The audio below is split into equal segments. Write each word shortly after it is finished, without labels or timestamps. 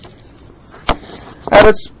All right,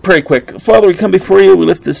 let's pray quick. Father, we come before you. We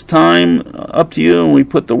lift this time up to you, and we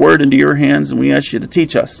put the word into your hands, and we ask you to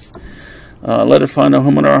teach us. Let it find a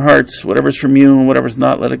home in our hearts. Whatever's from you and whatever's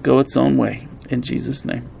not, let it go its own way. In Jesus'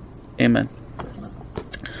 name, amen.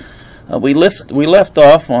 We left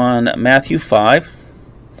off on Matthew 5,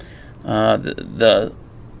 the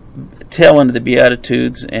tail end of the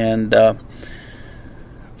Beatitudes, and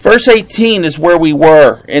verse 18 is where we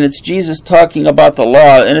were, and it's Jesus talking about the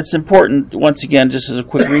law. And it's important, once again, just as a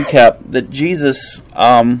quick recap, that Jesus,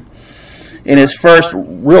 in his first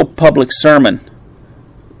real public sermon,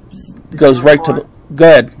 goes right to the... Go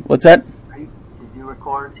ahead. What's that? Did you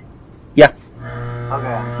record? Yeah.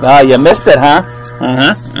 Okay. You missed it, huh?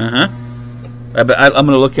 I'm going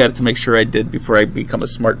to look at it to make sure I did before I become a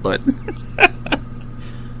smart butt.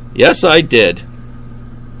 Yes, I did.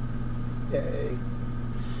 Yay.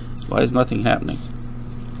 Why is nothing happening?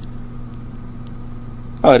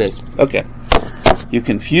 Oh, it is. Okay. You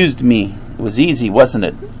confused me. It was easy, wasn't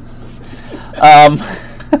it?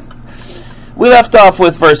 We left off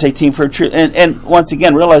with verse 18 for truth, and once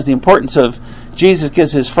again realize the importance of Jesus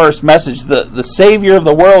gives his first message. The Savior of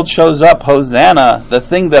the world shows up, Hosanna. The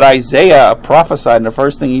thing that Isaiah prophesied, and the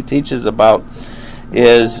first thing he teaches about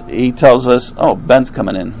is he tells us, oh, Ben's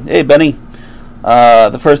coming in. Hey, Benny.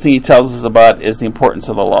 The first thing he tells us about is the importance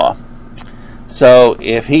of the law. So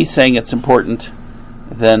if he's saying it's important,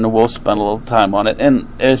 then we'll spend a little time on it. And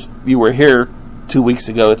as you were here 2 weeks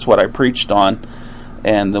ago, it's what I preached on.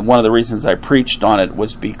 And one of the reasons I preached on it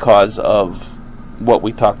was because of what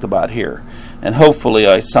we talked about here. And hopefully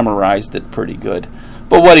I summarized it pretty good.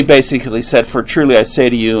 But what he basically said, for truly I say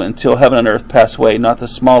to you, until heaven and earth pass away, not the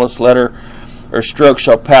smallest letter or stroke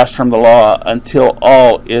shall pass from the law until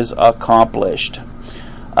all is accomplished.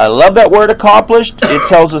 I love that word accomplished. It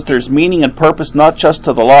tells us there's meaning and purpose not just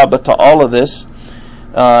to the law but to all of this.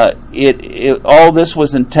 All this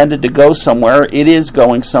was intended to go somewhere. It is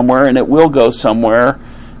going somewhere, and it will go somewhere,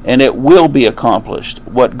 and it will be accomplished.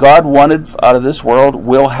 What God wanted out of this world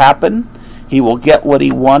will happen. He will get what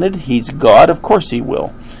he wanted. He's God. Of course he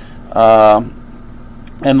will. And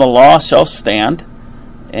the law shall stand,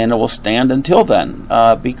 and it will stand until then,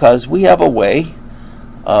 because we have a way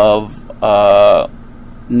of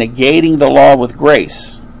negating the law with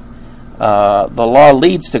grace. The law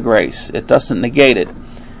leads to grace. It doesn't negate it.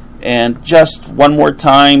 And just one more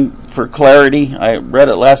time for clarity, I read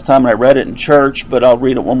it last time and I read it in church, but I'll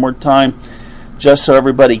read it one more time just so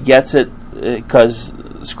everybody gets it, because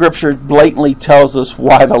Scripture blatantly tells us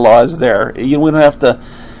why the law is there. We don't have to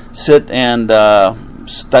sit and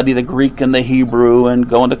study the Greek and the Hebrew and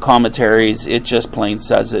go into commentaries. It just plain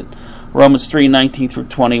says it. Romans 3:19 through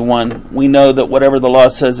 21. We know that whatever the law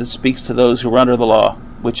says, it speaks to those who are under the law,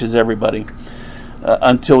 which is everybody,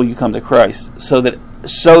 until you come to Christ. So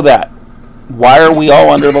that, why are we all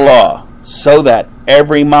under the law? So that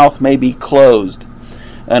every mouth may be closed,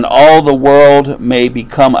 and all the world may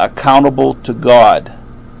become accountable to God.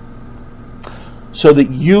 So that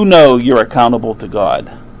you know you're accountable to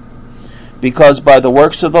God. Because by the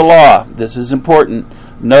works of the law, this is important,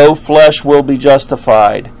 no flesh will be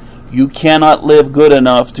justified. You cannot live good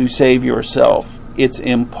enough to save yourself. It's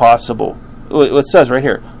impossible. It says right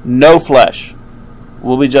here, no flesh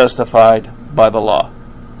will be justified by the law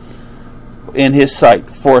in his sight.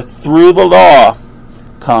 For through the law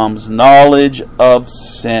comes knowledge of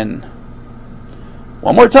sin.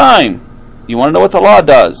 One more time. You want to know what the law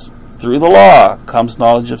does? Through the law comes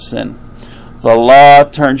knowledge of sin. The law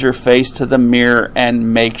turns your face to the mirror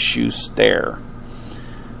and makes you stare.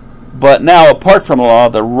 But now, apart from the law,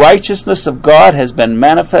 the righteousness of God has been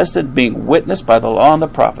manifested, being witnessed by the law and the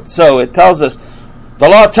prophets. So it tells us, the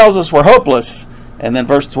law tells us we're hopeless. And then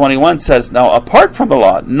verse 21 says, now apart from the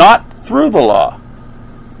law, not through the law,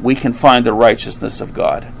 we can find the righteousness of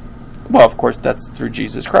God. Well, of course, that's through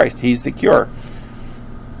Jesus Christ. He's the cure.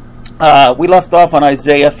 We left off on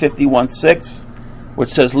Isaiah 51:6, which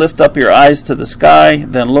says, lift up your eyes to the sky,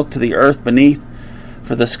 then look to the earth beneath.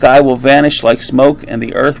 For the sky will vanish like smoke, and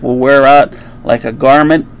the earth will wear out like a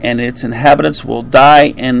garment, and its inhabitants will die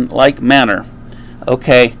in like manner.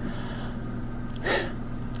 Okay.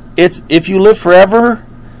 If you live forever,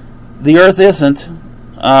 the earth isn't.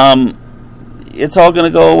 It's all going to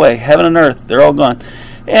go away. Heaven and earth, they're all gone.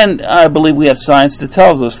 And I believe we have science that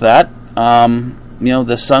tells us that.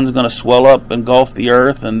 The sun's going to swell up, engulf the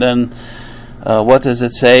earth, and then what does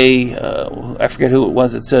it say? I forget who it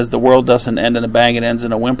was. It says the world doesn't end in a bang, it ends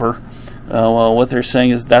in a whimper. Well, what they're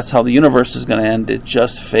saying is that's how the universe is going to end. It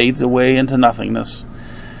just fades away into nothingness.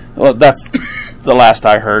 Well, that's the last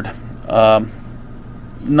I heard.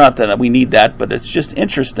 Not that we need that, but it's just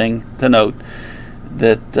interesting to note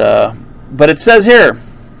that But it says here,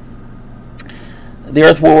 the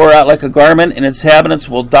earth will wear out like a garment, and its inhabitants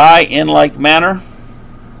will die in like manner.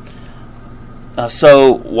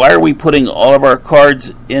 So why are we putting all of our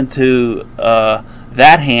cards into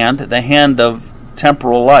that hand, the hand of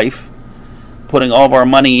temporal life, putting all of our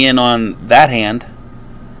money in on that hand?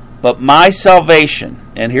 But my salvation,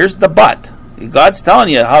 and here's the but. God's telling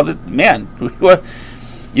you how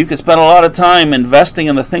you could spend a lot of time investing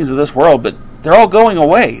in the things of this world, but they're all going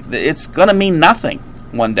away. It's going to mean nothing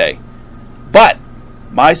one day. But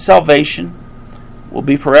my salvation will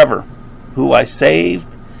be forever. Who I saved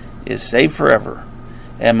is saved forever,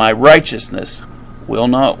 and my righteousness will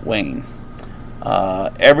not wane.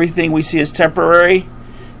 Everything we see is temporary.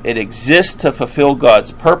 It exists to fulfill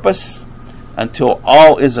God's purpose until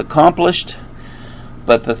all is accomplished.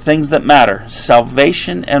 But the things that matter,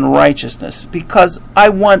 salvation and righteousness, because I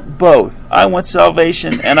want both. I want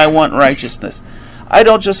salvation and I want righteousness. I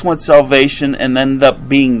don't just want salvation and end up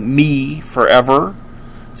being me forever.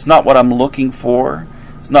 It's not what I'm looking for.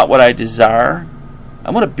 It's not what I desire. I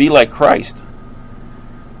want to be like Christ.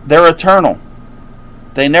 They're eternal.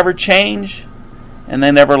 They never change and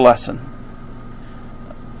they never lessen.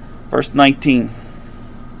 Verse 19.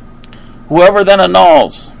 Whoever then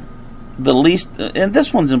annuls the least, and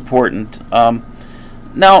this one's important.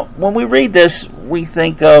 Now, when we read this, we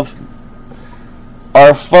think of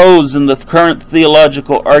our foes in the current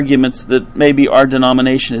theological arguments that maybe our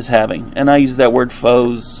denomination is having. And I use that word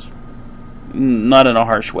foes not in a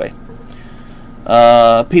harsh way.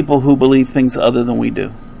 People who believe things other than we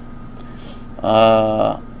do.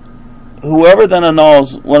 Whoever then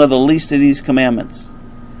annuls one of the least of these commandments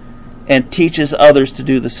and teaches others to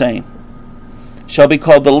do the same shall be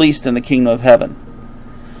called the least in the kingdom of heaven.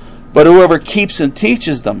 But whoever keeps and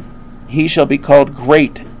teaches them, he shall be called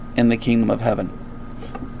great in the kingdom of heaven.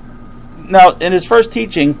 Now, in his first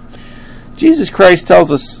teaching, Jesus Christ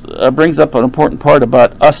tells us, brings up an important part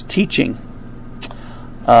about us teaching.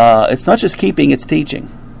 It's not just keeping, it's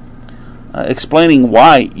teaching. Explaining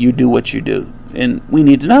why you do what you do. And we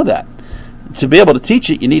need to know that. To be able to teach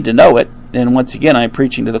it, you need to know it. And once again, I'm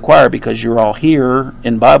preaching to the choir because you're all here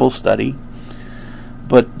in Bible study.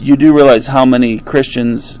 But you do realize how many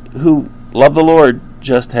Christians who love the Lord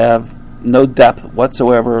just have no depth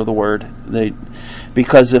whatsoever of the Word.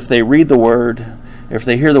 Because if they read the Word, if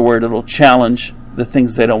they hear the Word, it'll challenge the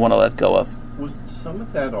things they don't want to let go of. Was some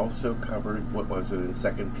of that also covered, what was it, in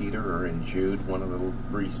 2 Peter or in Jude, one of the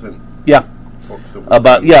recent books?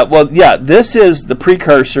 This is the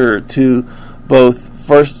precursor to both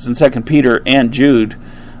 1st and 2nd Peter and Jude.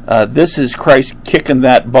 This is Christ kicking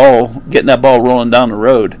that ball, getting that ball rolling down the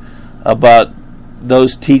road about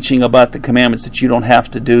those teaching about the commandments, that you don't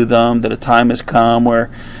have to do them, that a time has come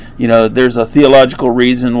where, there's a theological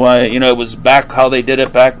reason why, it was back how they did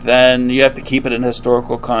it back then. You have to keep it in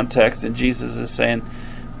historical context. And Jesus is saying,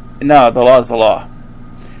 no, the law is the law.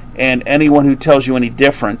 And anyone who tells you any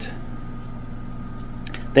different,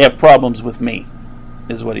 they have problems with me,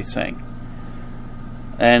 is what he's saying.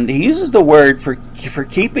 And he uses the word for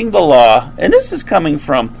keeping the law, and this is coming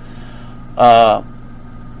from the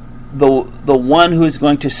one who is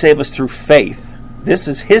going to save us through faith. This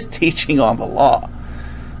is his teaching on the law.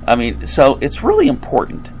 So it's really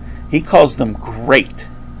important. He calls them great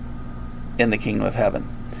in the kingdom of heaven.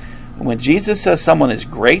 When Jesus says someone is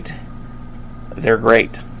great, they're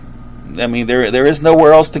great. There is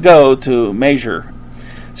nowhere else to go to measure.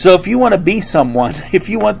 So if you want to be someone, if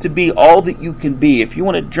you want to be all that you can be, if you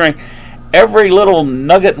want to drink every little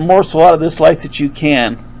nugget and morsel out of this life that you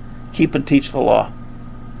can, keep and teach the law.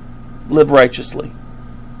 Live righteously.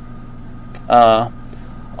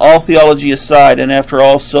 All theology aside, and after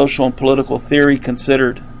all social and political theory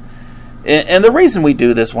considered, and the reason we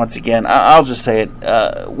do this, once again, I'll just say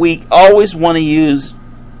it, we always want to use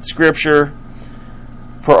Scripture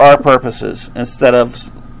for our purposes instead of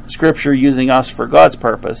Scripture using us for God's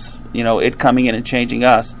purpose, it coming in and changing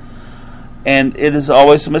us. And it is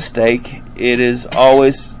always a mistake. It is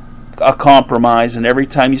always a compromise, and every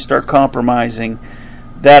time you start compromising,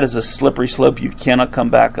 that is a slippery slope you cannot come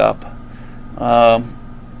back up.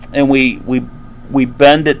 And we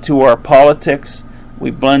bend it to our politics,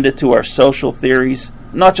 we blend it to our social theories,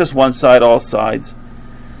 not just one side, all sides.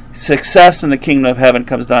 Success in the kingdom of heaven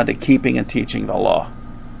comes down to keeping and teaching the law.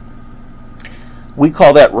 We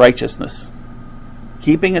call that righteousness.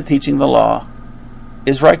 Keeping and teaching the law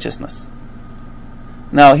is righteousness.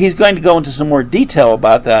 Now, he's going to go into some more detail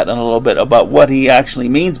about that in a little bit, about what he actually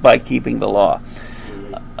means by keeping the law.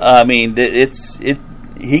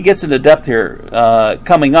 He gets into depth here.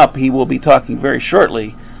 Coming up, he will be talking very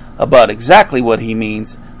shortly about exactly what he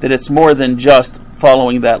means, that it's more than just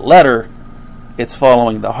following that letter, It's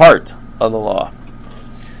following the heart of the law.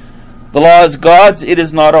 The law is God's, it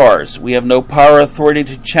is not ours. We have no power or authority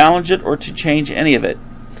to challenge it or to change any of it.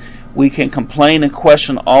 We can complain and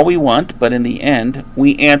question all we want, but in the end,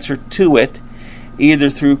 we answer to it either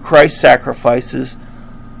through Christ's sacrifice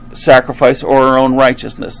or our own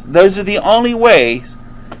righteousness. Those are the only ways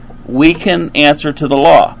we can answer to the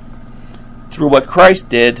law. Through what Christ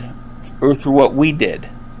did or through what we did.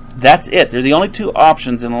 That's it. They're the only two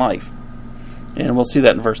options in life. And we'll see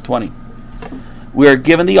that in verse 20. We are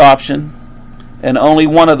given the option, and only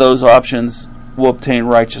one of those options will obtain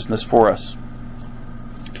righteousness for us.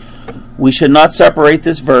 We should not separate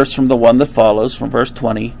this verse from the one that follows, from verse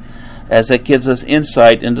 20, as it gives us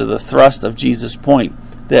insight into the thrust of Jesus' point,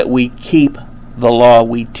 that we keep the law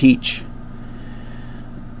we teach.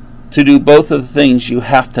 To do both of the things, you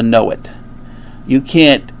have to know it. You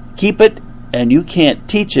can't keep it, and you can't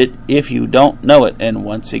teach it if you don't know it. And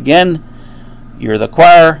once again, you're the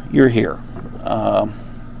choir, you're here.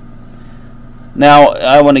 Now,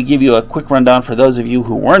 I want to give you a quick rundown for those of you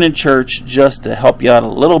who weren't in church, just to help you out a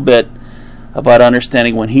little bit about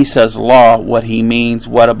understanding when he says law, what he means,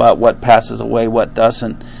 what about what passes away, what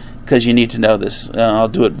doesn't, because you need to know this. I'll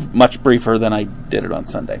do it much briefer than I did it on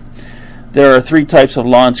Sunday. There are three types of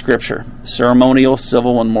law in Scripture: ceremonial,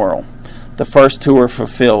 civil, and moral. The first two are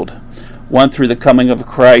fulfilled, one through the coming of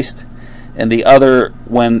Christ, and the other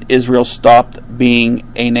when Israel stopped being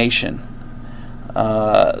a nation.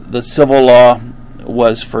 The civil law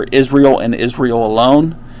was for Israel and Israel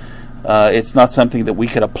alone. It's not something that we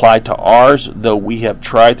could apply to ours, though we have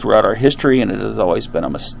tried throughout our history, and it has always been a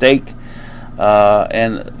mistake.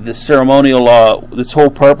 And the ceremonial law, its whole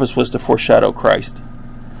purpose was to foreshadow Christ.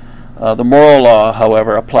 The moral law,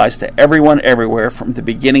 however, applies to everyone everywhere from the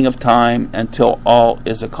beginning of time until all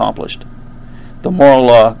is accomplished. The moral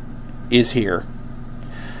law is here.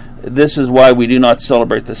 This is why we do not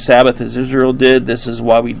celebrate the Sabbath as Israel did. This is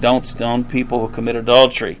why we don't stone people who commit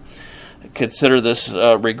adultery. Consider this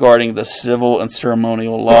regarding the civil and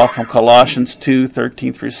ceremonial law from Colossians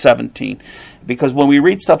 2:13 through 17. Because when we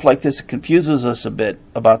read stuff like this, it confuses us a bit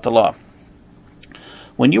about the law.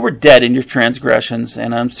 When you were dead in your transgressions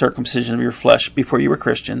and uncircumcision of your flesh before you were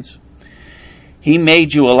Christians, he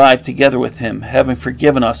made you alive together with him, having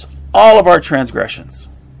forgiven us all of our transgressions,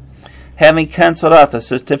 having cancelled out the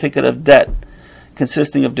certificate of debt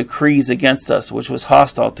consisting of decrees against us, which was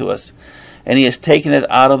hostile to us, and he has taken it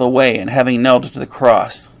out of the way, and having nailed it to the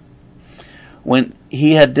cross. When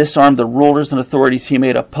he had disarmed the rulers and authorities, he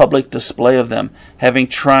made a public display of them, having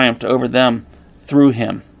triumphed over them through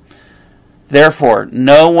him. Therefore,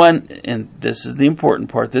 no one, and this is the important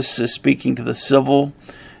part, this is speaking to the civil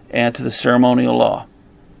and to the ceremonial law,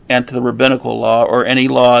 and to the rabbinical law, or any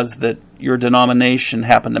laws that your denomination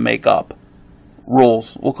happen to make up.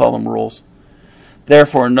 Rules, we'll call them rules.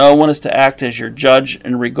 Therefore, no one is to act as your judge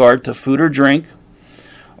in regard to food or drink,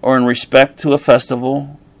 or in respect to a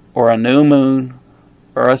festival, or a new moon,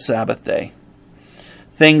 or a Sabbath day.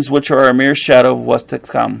 Things which are a mere shadow of what's to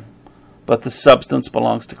come, but the substance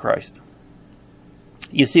belongs to Christ.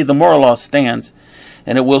 You see, the moral law stands,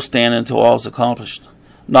 and it will stand until all is accomplished.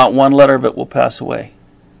 Not one letter of it will pass away.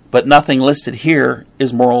 But nothing listed here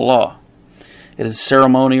is moral law. It is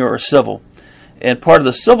ceremonial or civil. And part of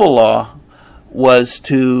the civil law was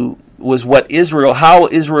how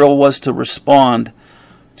Israel was to respond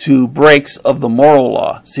to breaks of the moral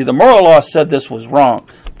law. See, the moral law said this was wrong.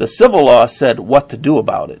 The civil law said what to do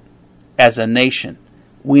about it. As a nation,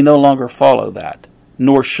 we no longer follow that,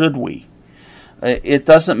 nor should we. It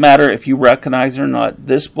doesn't matter if you recognize it or not.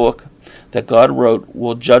 This book that God wrote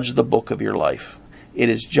will judge the book of your life. It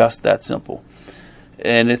is just that simple.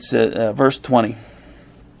 And it's verse 20.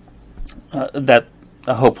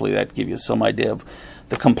 Hopefully that gives you some idea of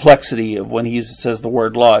the complexity of when he says the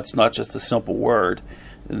word law. It's not just a simple word.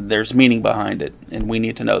 There's meaning behind it, and we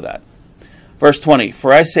need to know that. Verse 20,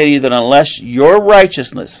 for I say to you that unless your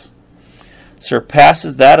righteousness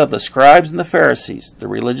surpasses that of the scribes and the Pharisees, the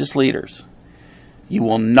religious leaders, you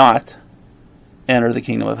will not enter the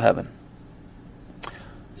kingdom of heaven.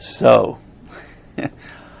 So,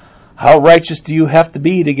 how righteous do you have to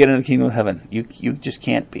be to get into the kingdom of heaven? You just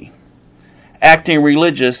can't be. Acting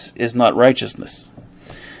religious is not righteousness.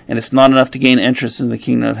 And it's not enough to gain entrance in the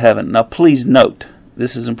kingdom of heaven. Now please note,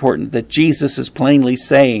 this is important, that Jesus is plainly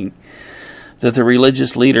saying that the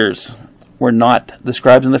religious leaders were not, the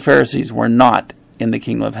scribes and the Pharisees were not in the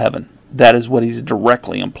kingdom of heaven. That is what he's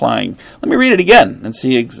directly implying. Let me read it again and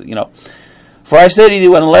see, For I say to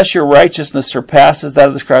you, unless your righteousness surpasses that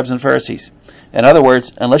of the scribes and Pharisees. In other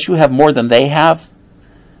words, unless you have more than they have,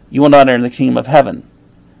 you will not enter the kingdom of heaven.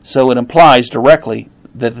 So it implies directly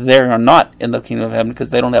that they are not in the kingdom of heaven because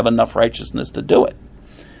they don't have enough righteousness to do it.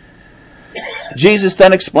 Jesus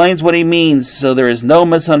then explains what he means so there is no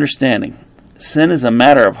misunderstanding. Sin is a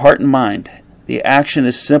matter of heart and mind. The action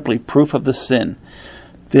is simply proof of the sin.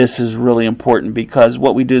 This is really important because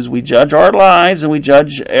what we do is we judge our lives and we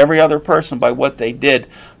judge every other person by what they did.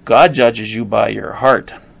 God judges you by your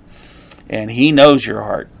heart, and he knows your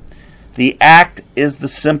heart. The act is the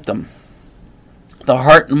symptom. The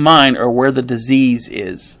heart and mind are where the disease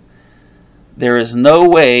is. There is no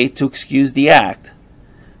way to excuse the act,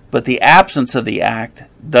 but the absence of the act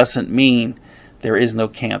doesn't mean there is no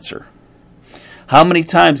cancer. How many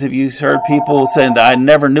times have you heard people saying that I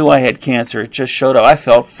never knew I had cancer, it just showed up, I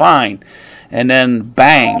felt fine, and then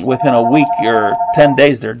bang, within a week or 10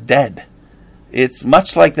 days they're dead. It's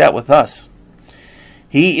much like that with us.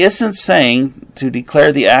 He isn't saying to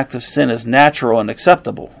declare the act of sin as natural and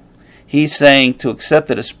acceptable. He's saying to accept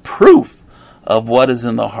it as proof of what is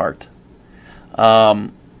in the heart.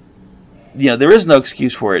 There is no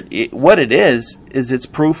excuse for it. What it is it's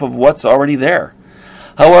proof of what's already there.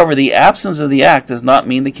 However, the absence of the act does not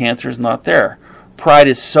mean the cancer is not there. Pride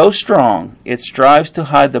is so strong, it strives to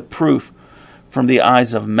hide the proof from the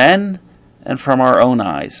eyes of men and from our own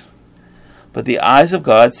eyes. But the eyes of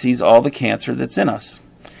God sees all the cancer that's in us.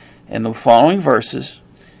 In the following verses,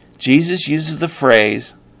 Jesus uses the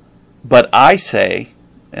phrase, "but I say,"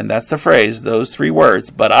 and that's the phrase, those 3 words,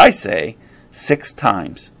 "but I say," 6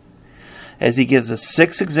 times, as he gives us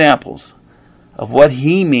 6 examples of what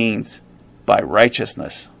he means by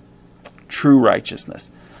righteousness, true righteousness,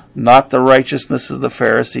 not the righteousness of the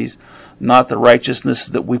Pharisees, not the righteousness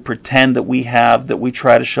that we pretend that we have, that we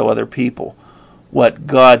try to show other people, what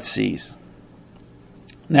God sees.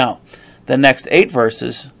 Now, the next 8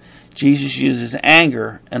 verses, Jesus uses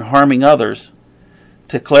anger and harming others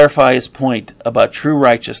to clarify his point about true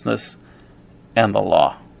righteousness and the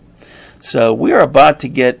law. So we are about to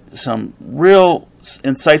get some real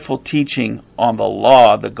insightful teaching on the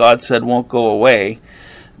law that God said won't go away,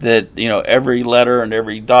 that every letter and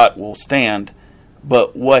every dot will stand,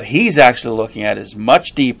 but what he's actually looking at is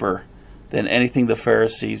much deeper than anything the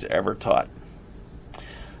Pharisees ever taught.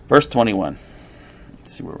 Verse 21.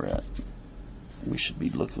 Let's see where we're at. We should be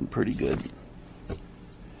looking pretty good.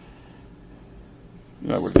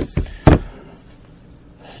 Yeah, we're good.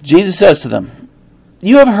 Jesus says to them,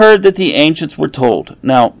 "You have heard that the ancients were told."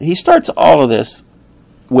 Now, he starts all of this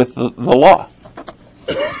with the law.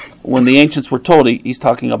 When the ancients were told, he's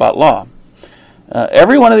talking about law.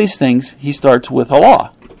 Every one of these things, he starts with a law.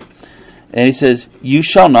 And he says, "You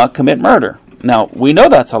shall not commit murder." Now, we know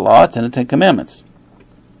that's a law. It's in the 10 Commandments.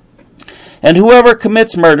 "And whoever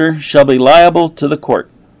commits murder shall be liable to the court."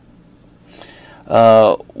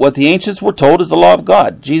 What the ancients were told is the law of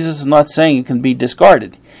God. Jesus is not saying it can be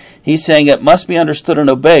discarded. He's saying it must be understood and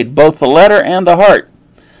obeyed, both the letter and the heart.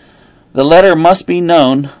 The letter must be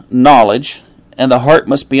known, knowledge, and the heart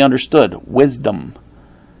must be understood, wisdom.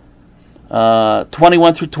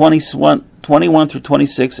 21 through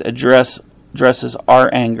 26 addresses our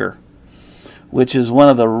anger, which is one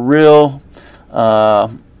of the real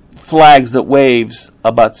flags that waves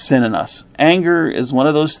about sin in us. Anger is one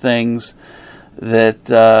of those things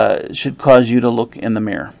that should cause you to look in the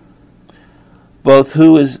mirror. Both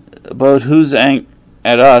who's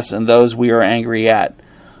at us and those we are angry at.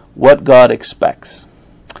 What God expects.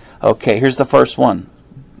 Okay, here's the first one.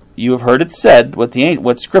 You have heard it said,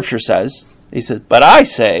 what Scripture says. He said, "But I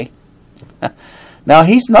say." Now,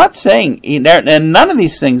 he's not saying, and none of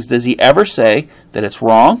these things does he ever say that it's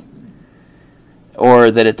wrong,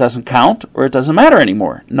 or that it doesn't count, or it doesn't matter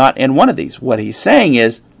anymore. Not in one of these. What he's saying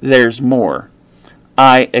is, there's more.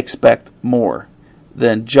 I expect more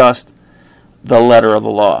than just the letter of the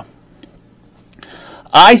law.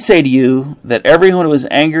 "I say to you that everyone who is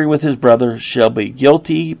angry with his brother shall be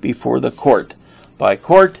guilty before the court." By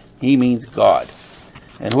court, he means God.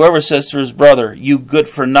 "And whoever says to his brother, 'You good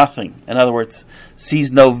for nothing,'" in other words,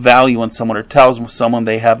 sees no value in someone or tells someone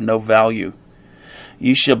they have no value,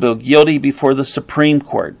 "you shall be guilty before the Supreme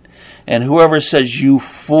Court. And whoever says, 'You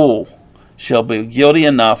fool,' shall be guilty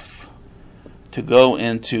enough to go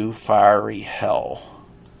into fiery hell."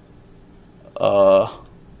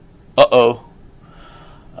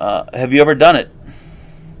 Have you ever done it?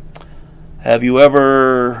 Have you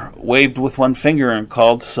ever waved with one finger and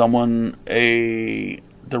called someone a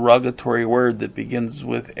derogatory word that begins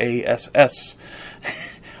with ASS?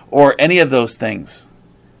 Or any of those things?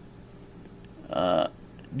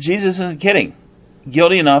 Jesus isn't kidding.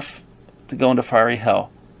 Guilty enough to go into fiery hell.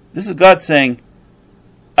 This is God saying,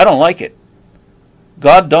 I don't like it.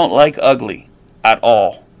 God don't like ugly at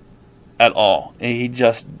all. At all. He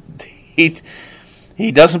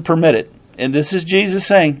He doesn't permit it. And this is Jesus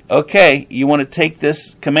saying, okay, you want to take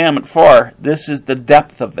this commandment far. This is the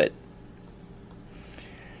depth of it.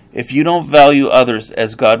 If you don't value others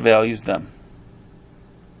as God values them,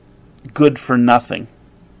 good for nothing,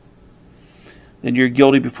 then you're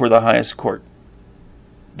guilty before the highest court.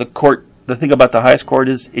 The thing about the highest court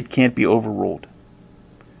is it can't be overruled.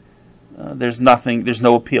 There's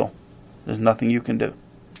no appeal. There's nothing you can do.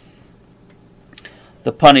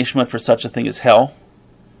 The punishment for such a thing is hell,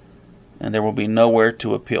 and there will be nowhere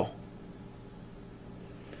to appeal.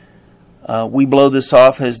 We blow this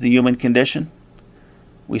off as the human condition.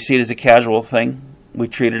 We see it as a casual thing. We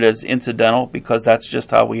treat it as incidental because that's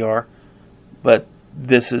just how we are. But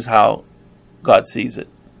this is how God sees it.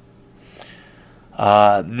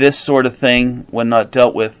 This sort of thing, when not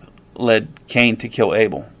dealt with, led Cain to kill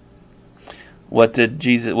Abel. What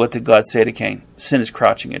did God say to Cain? Sin is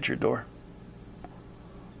crouching at your door.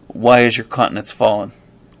 Why is your countenance fallen?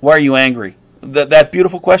 Why are you angry? That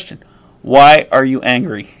beautiful question. Why are you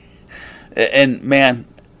angry? And man,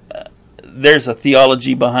 there's a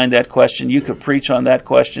theology behind that question. You could preach on that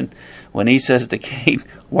question when he says to Cain,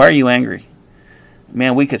 why are you angry?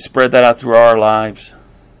 Man, we could spread that out through our lives.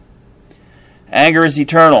 Anger is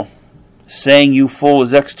eternal. Saying you fool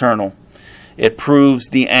is external. It proves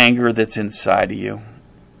the anger that's inside of you.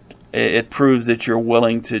 It proves that you're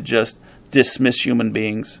willing to just dismiss human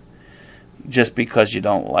beings just because you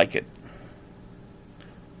don't like it.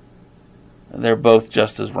 They're both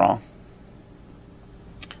just as wrong.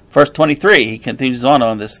 Verse 23, he continues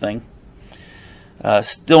on this thing.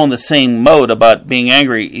 Still in the same mode about being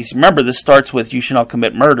angry. Remember, this starts with, you shall not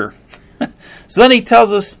commit murder. So then he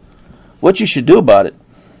tells us what you should do about it.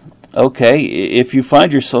 Okay, if you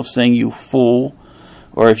find yourself saying you fool,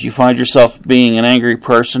 or if you find yourself being an angry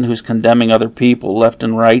person who's condemning other people left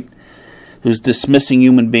and right, who's dismissing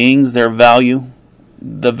human beings, their value,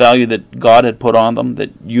 the value that God had put on them, that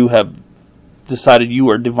you have decided you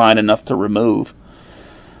are divine enough to remove.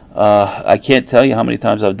 I can't tell you how many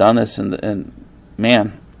times I've done this, and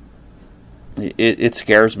man, it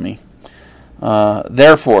scares me.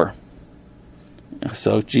 Therefore,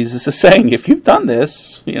 so Jesus is saying, if you've done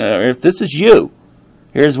this, if this is you,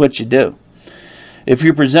 here's what you do. If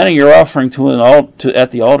you're presenting your offering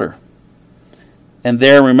at the altar, and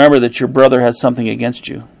there remember that your brother has something against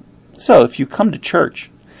you. So if you come to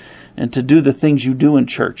church, and to do the things you do in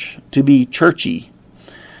church, to be churchy,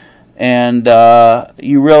 and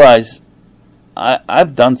you realize,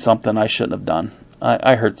 I've done something I shouldn't have done.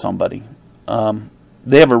 I hurt somebody.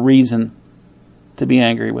 They have a reason to be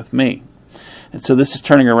angry with me. And so this is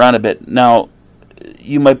turning around a bit. Now,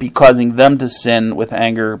 you might be causing them to sin with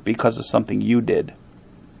anger because of something you did.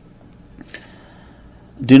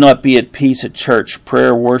 Do not be at peace at church,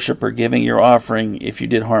 prayer, worship, or giving your offering if you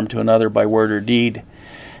did harm to another by word or deed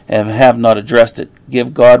and have not addressed it.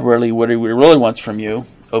 Give God really what he really wants from you,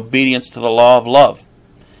 obedience to the law of love.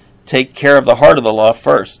 Take care of the heart of the law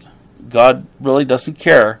first. God really doesn't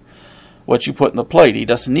care what you put in the plate. He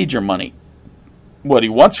doesn't need your money. What he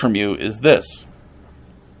wants from you is this.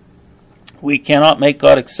 We cannot make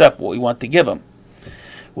God accept what we want to give him.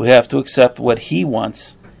 We have to accept what he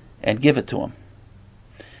wants and give it to him.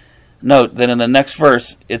 Note that in the next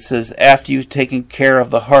verse, it says, after you've taken care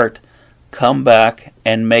of the heart, come back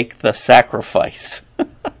and make the sacrifice.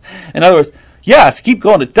 In other words, yes, keep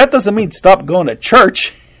going. That doesn't mean stop going to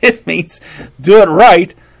church. It means do it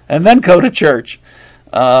right and then go to church.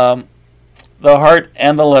 The heart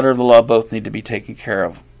and the letter of the law both need to be taken care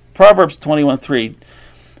of. Proverbs 21:3,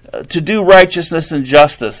 to do righteousness and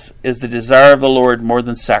justice is the desire of the Lord more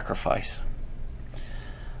than sacrifice.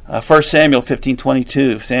 1 Samuel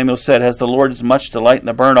 15:22, Samuel said, has the Lord as much delight in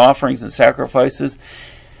the burnt offerings and sacrifices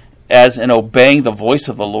as in obeying the voice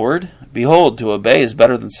of the Lord? Behold, to obey is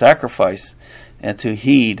better than sacrifice, and to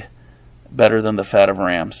heed better than the fat of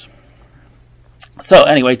rams. So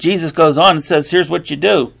anyway, Jesus goes on and says, here's what you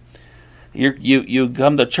do. You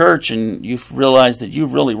come to church and you've realized that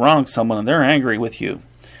you've really wronged someone and they're angry with you.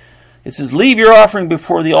 It says, leave your offering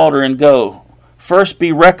before the altar and go. First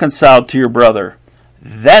be reconciled to your brother.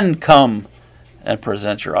 Then come and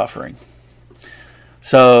present your offering.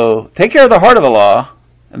 So take care of the heart of the law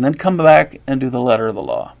and then come back and do the letter of the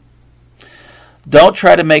law. Don't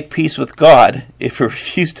try to make peace with God if you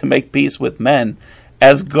refuse to make peace with men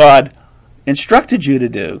as God instructed you to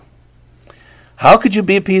do. How could you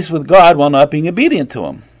be at peace with God while not being obedient to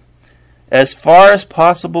him? As far as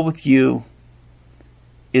possible with you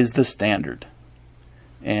is the standard.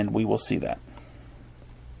 And we will see that.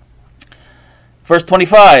 Verse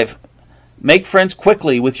 25, make friends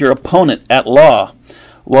quickly with your opponent at law,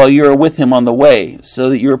 while you are with him on the way, so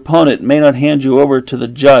that your opponent may not hand you over to the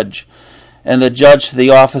judge, and the judge to the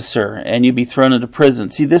officer, and you be thrown into prison.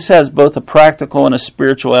 See, this has both a practical and a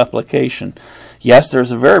spiritual application. Yes,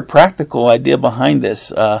 there's a very practical idea behind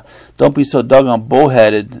this. Don't be so doggone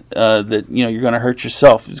bullheaded that you're going to hurt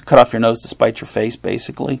yourself. Just cut off your nose to spite your face,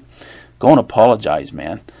 basically. Go and apologize,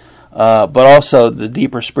 man. But also the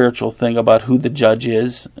deeper spiritual thing about who the judge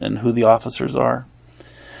is and who the officers are.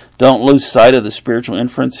 Don't lose sight of the spiritual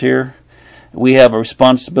inference here. We have a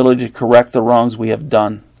responsibility to correct the wrongs we have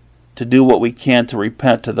done, to do what we can to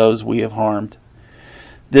repent to those we have harmed.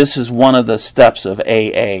 This is one of the steps of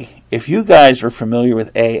AA. If you guys are familiar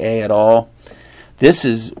with AA at all, this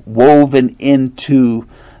is woven into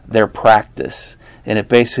their practice. And it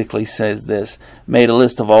basically says this: made a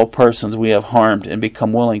list of all persons we have harmed and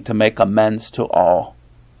become willing to make amends to all.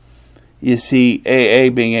 You see,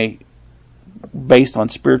 AA being based on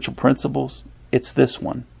spiritual principles, it's this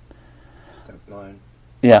one. Step 9.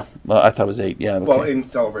 Yeah, well, I thought it was 8. Yeah. Okay. Well, in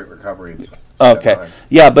Celebrate Recovery, it's okay. Step 9.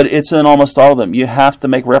 Yeah, but it's in almost all of them. You have to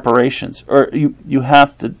make reparations, or you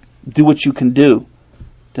have to do what you can do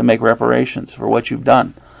to make reparations for what you've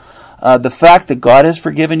done. The fact that God has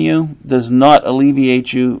forgiven you does not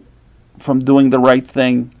alleviate you from doing the right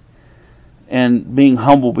thing and being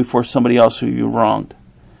humble before somebody else who you wronged.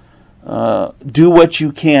 Do what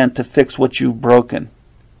you can to fix what you've broken.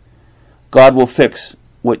 God will fix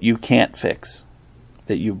what you can't fix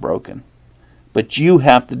that you've broken. But you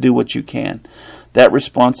have to do what you can. That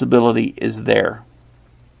responsibility is there.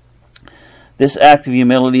 This act of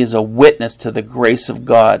humility is a witness to the grace of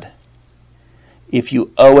God. If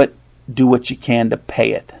you owe it, do what you can to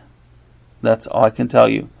pay it. That's all I can tell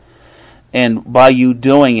you. And by you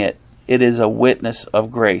doing it, it is a witness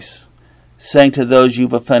of grace. Saying to those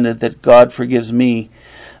you've offended that God forgives me,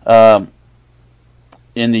 and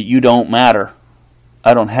that you don't matter,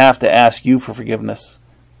 I don't have to ask you for forgiveness,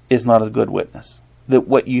 is not a good witness. That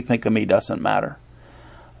what you think of me doesn't matter.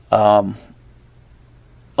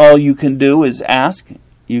 All you can do is ask.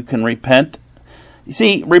 You can repent. You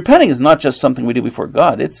see, repenting is not just something we do before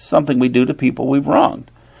God. It's something we do to people we've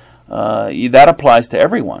wronged. That applies to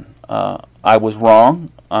everyone. I was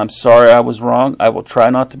wrong. I'm sorry I was wrong. I will try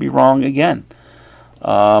not to be wrong again.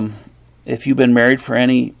 If you've been married for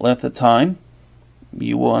any length of time,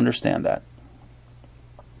 you will understand that.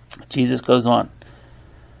 Jesus goes on.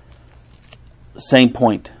 Same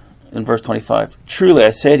point in verse 25. Truly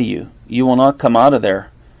I say to you, you will not come out of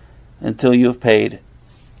there until you have paid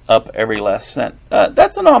up every last cent.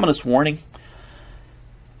 That's an ominous warning.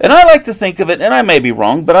 And I like to think of it, and I may be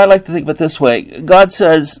wrong, but I like to think of it this way. God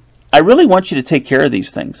says, I really want you to take care of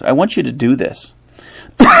these things. I want you to do this.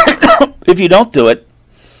 If you don't do it,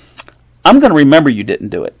 I'm going to remember you didn't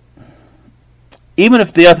do it. Even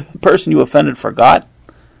if the other person you offended forgot,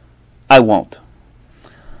 I won't.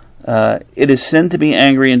 It is sin to be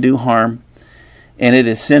angry and do harm, and it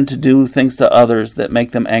is sin to do things to others that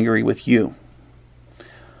make them angry with you.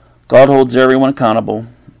 God holds everyone accountable,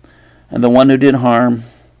 and the one who did harm,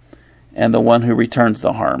 and the one who returns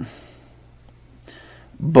the harm.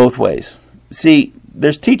 Both ways. See,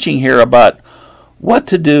 there's teaching here about what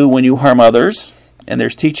to do when you harm others, and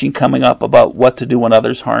there's teaching coming up about what to do when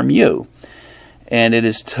others harm you. And it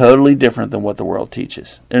is totally different than what the world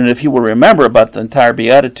teaches. And if you will remember about the entire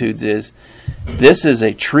Beatitudes this is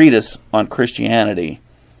a treatise on Christianity,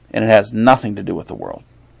 and it has nothing to do with the world.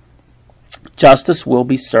 Justice will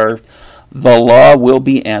be served. The law will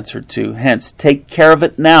be answered to. Hence, take care of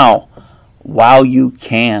it now while you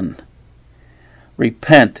can.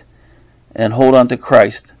 Repent and hold on to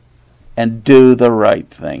Christ and do the right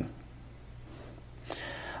thing.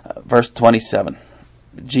 Verse 27.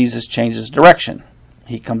 Jesus changes direction.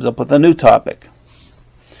 He comes up with a new topic.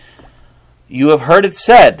 You have heard it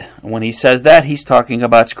said. When he says that, he's talking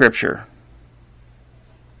about Scripture.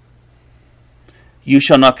 You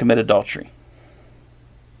shall not commit adultery.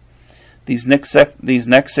 These next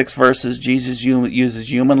 6 verses, Jesus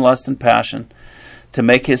uses human lust and passion to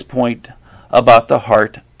make his point about the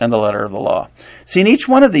heart and the letter of the law. See, in each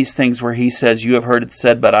one of these things where he says, you have heard it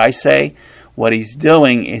said, but I say, what he's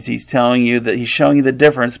doing is he's telling you that he's showing you the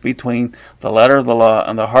difference between the letter of the law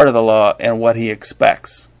and the heart of the law and what he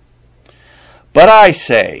expects. But I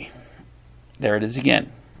say, there it is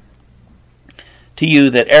again, to you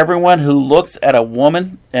that everyone who looks at a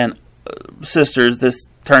woman, and sisters, this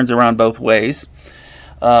turns around both ways,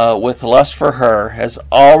 with lust for her, has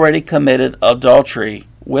already committed adultery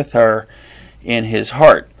with her in his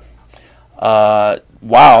heart.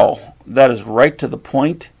 Wow, that is right to the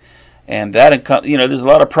point. And that, there's a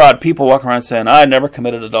lot of proud people walking around saying, I never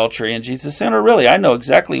committed adultery. And Jesus saying, oh, really, I know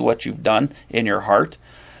exactly what you've done in your heart.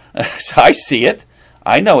 I see it.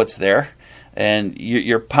 I know it's there. And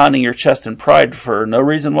you're pounding your chest in pride for no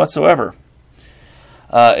reason whatsoever.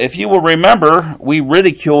 If you will remember, we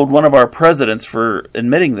ridiculed one of our presidents for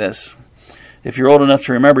admitting this. If you're old enough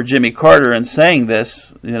to remember Jimmy Carter and saying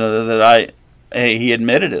this, he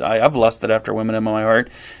admitted it. I've lusted after women in my heart,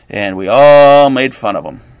 and we all made fun of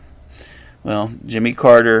him. Well, Jimmy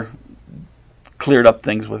Carter cleared up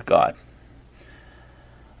things with God.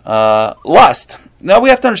 Lust. Now we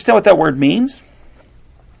have to understand what that word means.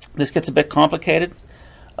 This gets a bit complicated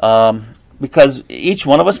because each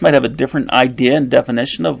one of us might have a different idea and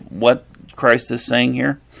definition of what Christ is saying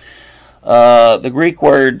here. The Greek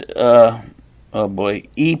word, epithumia,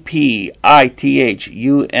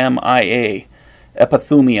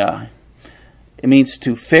 epithumia. It means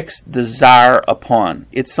to fix desire upon.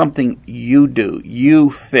 It's something you do. You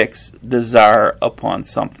fix desire upon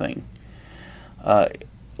something.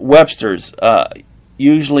 Webster's,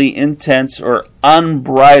 usually intense or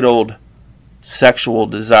unbridled sexual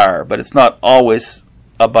desire, but it's not always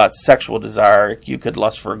about sexual desire. You could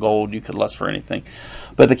lust for gold, you could lust for anything.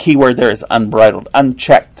 But the key word there is unbridled,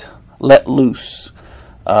 unchecked, let loose,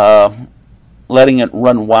 letting it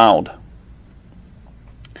run wild.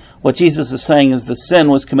 What Jesus is saying is the sin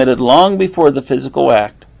was committed long before the physical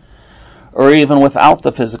act, or even without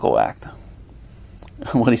the physical act.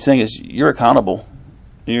 What he's saying is you're accountable.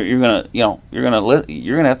 You're gonna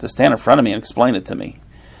have to stand in front of me and explain it to me.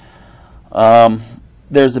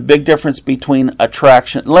 There's a big difference between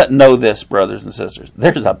attraction. Know this, brothers and sisters.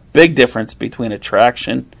 There's a big difference between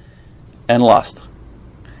attraction and lust.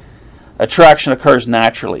 Attraction occurs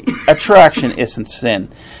naturally. Attraction isn't sin.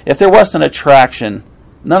 If there wasn't attraction,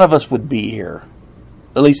 none of us would be here.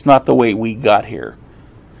 At least not the way we got here.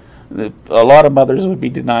 A lot of mothers would be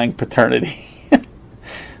denying paternity.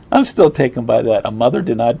 I'm still taken by that. A mother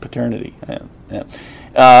denied paternity.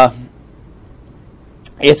 Yeah.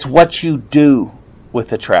 It's what you do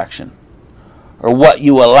with attraction, or what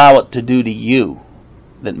you allow it to do to you,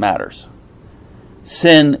 that matters.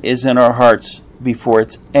 Sin is in our hearts before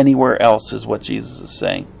it's anywhere else, is what Jesus is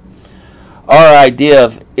saying. Our idea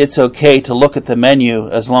of it's okay to look at the menu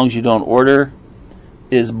as long as you don't order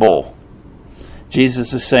is bull.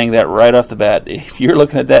 Jesus is saying that right off the bat. If you're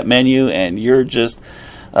looking at that menu and you're just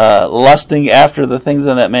lusting after the things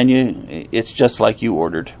on that menu, it's just like you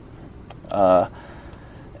ordered.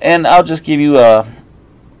 And I'll just give you an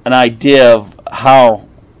idea of how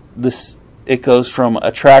it goes from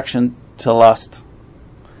attraction to lust.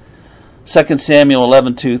 2 Samuel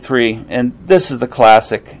 11:2-3, and this is the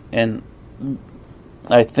classic, and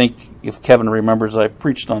I think if Kevin remembers, I've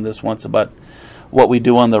preached on this once about what we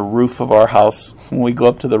do on the roof of our house. When we go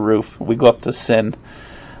up to the roof, we go up to sin.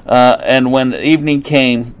 And when evening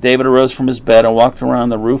came, David arose from his bed and walked around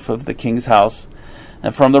the roof of the king's house.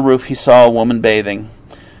 And from the roof he saw a woman bathing.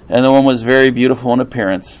 And the woman was very beautiful in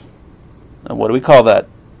appearance. And what do we call that?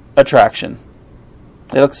 Attraction.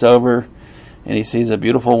 He looks over and he sees a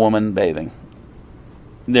beautiful woman bathing.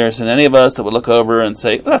 There isn't any of us that would look over and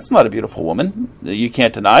say, that's not a beautiful woman. You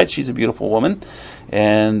can't deny it. She's a beautiful woman.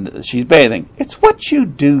 And she's bathing. It's what you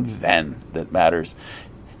do then that matters.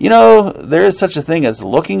 You know, there is such a thing as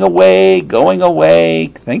looking away, going away,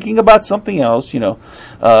 thinking about something else.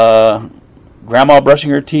 Grandma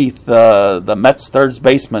brushing her teeth, the Mets third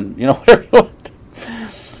baseman, whatever you want.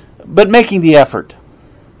 But making the effort.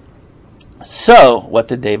 So, what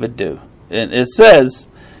did David do? And it says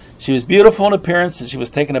she was beautiful in appearance and she was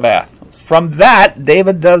taking a bath. From that,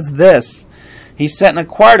 David does this. He sent and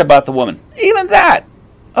inquired about the woman. Even that.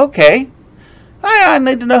 Okay. I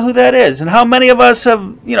need to know who that is. And how many of us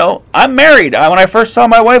have, I'm married. When I first saw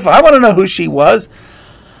my wife, I want to know who she was.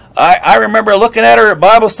 I remember looking at her at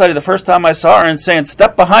Bible study the first time I saw her and saying,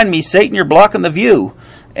 step behind me, Satan, you're blocking the view.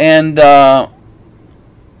 And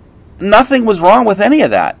nothing was wrong with any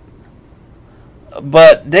of that.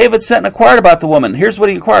 But David sent and inquired about the woman. Here's what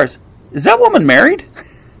he inquires. Is that woman married?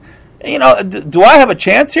 Do I have a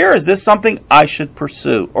chance here? Is this something I should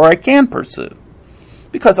pursue or I can pursue?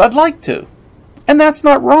 Because I'd like to. And that's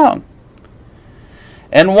not wrong.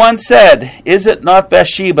 And one said, is it not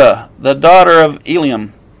Bathsheba, the daughter of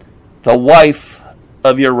Eliam, the wife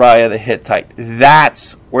of Uriah the Hittite?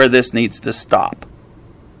 That's where this needs to stop.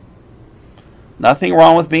 Nothing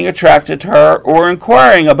wrong with being attracted to her or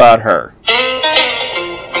inquiring about her.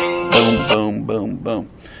 Boom, boom, boom, boom.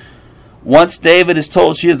 Once David is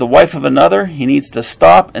told she is the wife of another, he needs to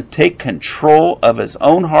stop and take control of his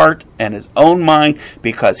own heart and his own mind,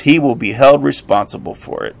 because he will be held responsible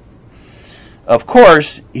for it. Of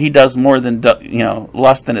course, he does more than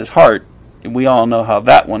lust in his heart. We all know how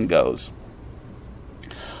that one goes.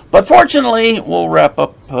 But fortunately, we'll wrap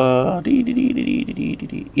up. We'll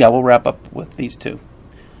wrap up with these two.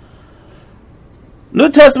 New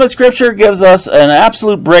Testament Scripture gives us an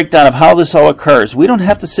absolute breakdown of how this all occurs. We don't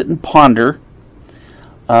have to sit and ponder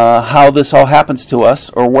how this all happens to us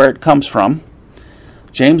or where it comes from.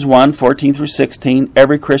 James 1, 14 through 16,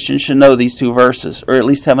 every Christian should know these two verses, or at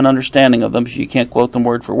least have an understanding of them. If you can't quote them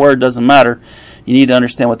word for word, doesn't matter. You need to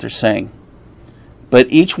understand what they're saying.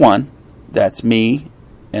 But each one, that's me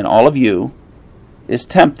and all of you, is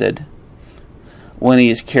tempted when he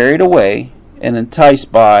is carried away and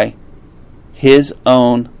enticed by his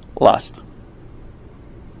own lust.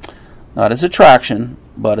 Not as attraction,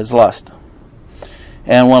 but as lust.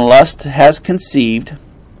 And when lust has conceived,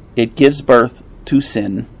 it gives birth to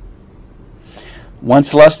sin.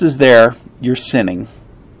 Once lust is there, you're sinning.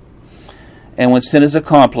 And when sin is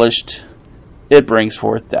accomplished, it brings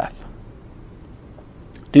forth death.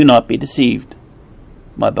 Do not be deceived,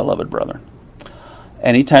 my beloved brethren.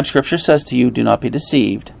 Anytime Scripture says to you, do not be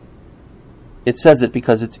deceived, it says it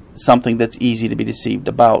because it's something that's easy to be deceived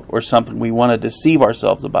about, or something we want to deceive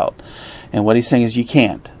ourselves about. And what he's saying is you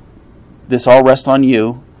can't. This all rests on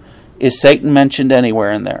you. Is Satan mentioned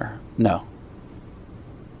anywhere in there? No.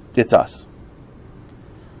 It's us.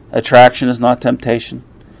 Attraction is not temptation.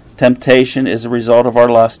 Temptation is a result of our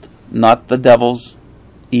lust, not the devil's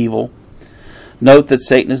evil. Note that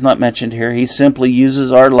Satan is not mentioned here. He simply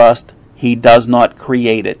uses our lust. He does not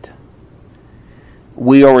create it.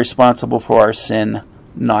 We are responsible for our sin,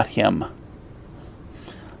 not him.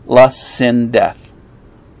 Lust, sin, death.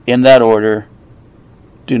 In that order,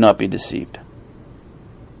 do not be deceived.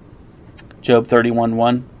 Job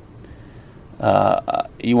 31:1.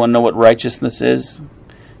 You want to know what righteousness is?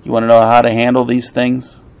 You want to know how to handle these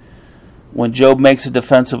things? When Job makes a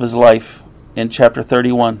defense of his life in chapter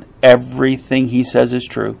 31, everything he says is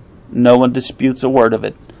true. No one disputes a word of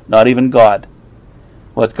it, not even God.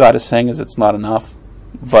 What God is saying is it's not enough,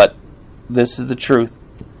 but this is the truth.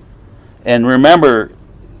 And remember,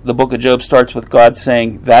 the book of Job starts with God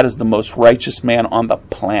saying, that is the most righteous man on the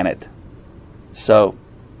planet. So,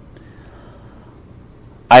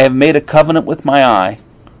 I have made a covenant with my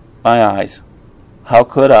eyes. How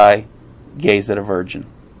could I gaze at a virgin?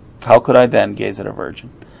 How could I then gaze at a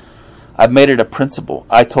virgin? I've made it a principle.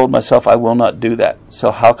 I told myself I will not do that.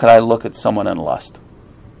 So how could I look at someone in lust?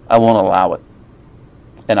 I won't allow it.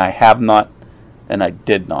 And I have not, and I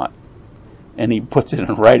did not. And he puts it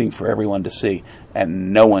in writing for everyone to see,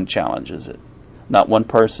 and no one challenges it. Not one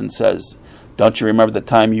person says, don't you remember the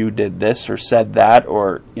time you did this or said that,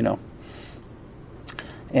 or,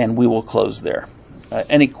 and we will close there.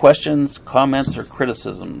 Any questions, comments, or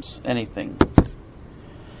criticisms? Anything?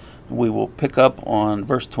 We will pick up on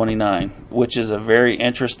verse 29, which is a very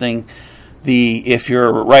interesting, if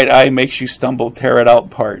your right eye makes you stumble, tear it out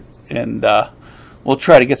part. And we'll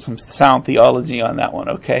try to get some sound theology on that one,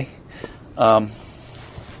 okay?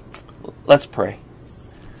 Let's pray.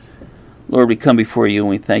 Lord, we come before you and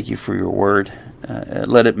we thank you for your word.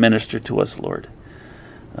 Let it minister to us, Lord.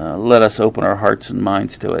 Let us open our hearts and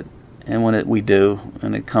minds to it. And when we do,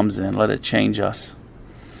 and it comes in, let it change us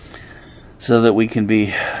so that we can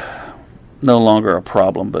be no longer a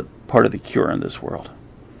problem, but part of the cure in this world.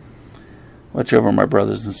 Watch over my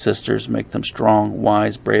brothers and sisters. Make them strong,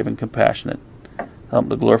 wise, brave, and compassionate. Help them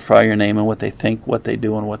to glorify your name in what they think, what they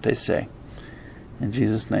do, and what they say. In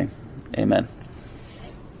Jesus' name, amen.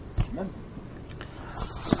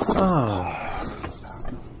 Oh.